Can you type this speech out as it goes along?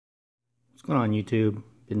What's going on, YouTube?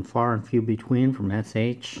 Been far and few between from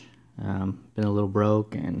SH. Been a little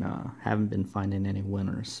broke and haven't been finding any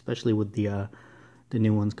winners, especially with the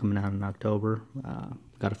new ones coming out in October.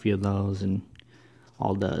 Got a few of those and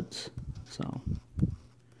all duds. So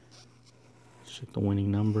let's check the winning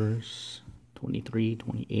numbers: 23,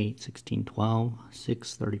 28, 16, 12,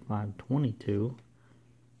 6, 35, 22,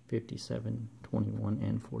 57, 21,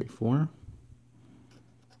 and 44.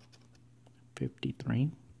 53,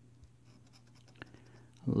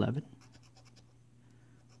 11,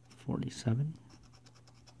 47,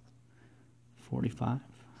 45,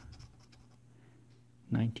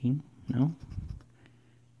 19, no,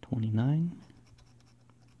 29,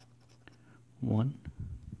 1,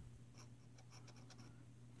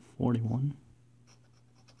 41,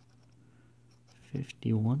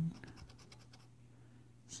 51,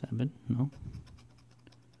 7, no,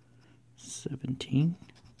 17,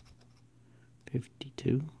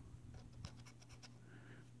 52,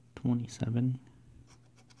 27,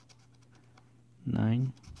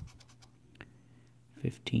 9,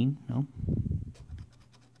 15, no,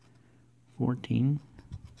 14,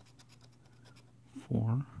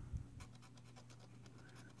 4,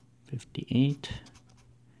 58,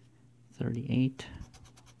 38,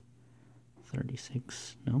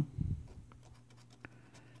 36, no,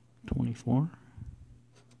 24,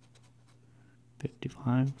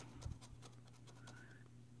 55,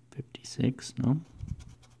 56, no,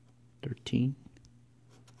 13,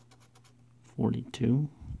 42,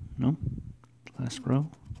 no, last row,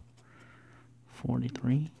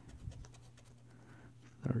 43,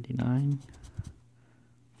 39,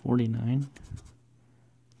 49,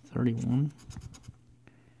 31,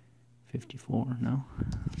 54, no.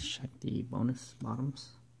 Let's check the bonus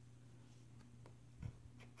bottoms.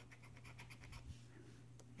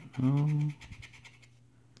 No,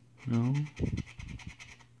 no,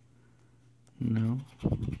 no,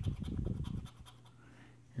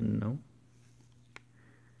 and no,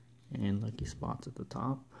 and lucky spots at the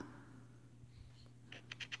top.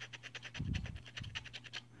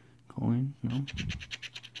 Coin, no,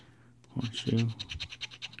 horseshoe,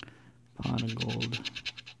 pot of gold,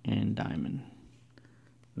 and diamond.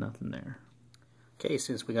 Nothing there. Okay,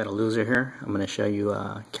 since we got a loser here, I'm going to show you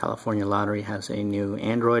California Lottery has a new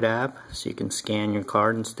Android app, so you can scan your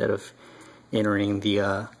card instead of entering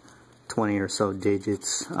the 20 or so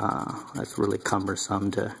digits. That's really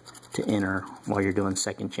cumbersome to enter while you're doing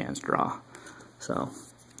second chance draw. So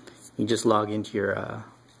you just log into your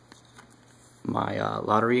my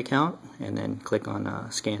lottery account and then click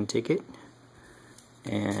on scan ticket,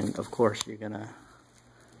 and of course you're gonna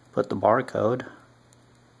put the barcode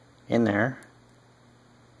in there.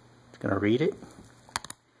 It's gonna read it,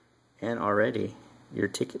 and already your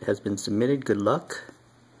ticket has been submitted. Good luck.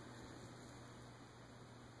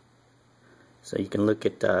 So you can look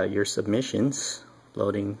at your submissions,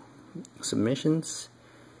 loading submissions,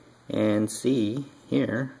 and see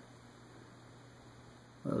here.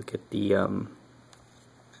 Look at the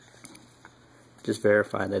just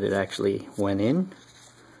verify that it actually went in.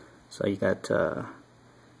 So you got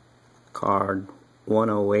card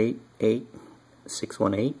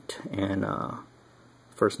 1088618, and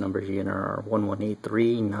first numbers you enter are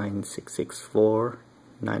 1183 9664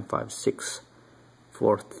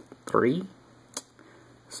 95643.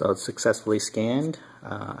 So it's successfully scanned.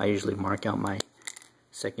 I usually mark out my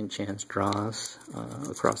second chance draws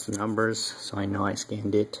across the numbers, so I know I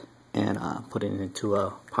scanned it, and put it into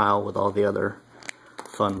a pile with all the other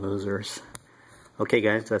fun losers. Okay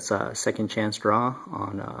guys, that's a second chance draw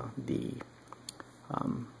on the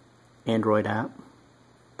Android app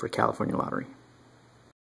for California Lottery.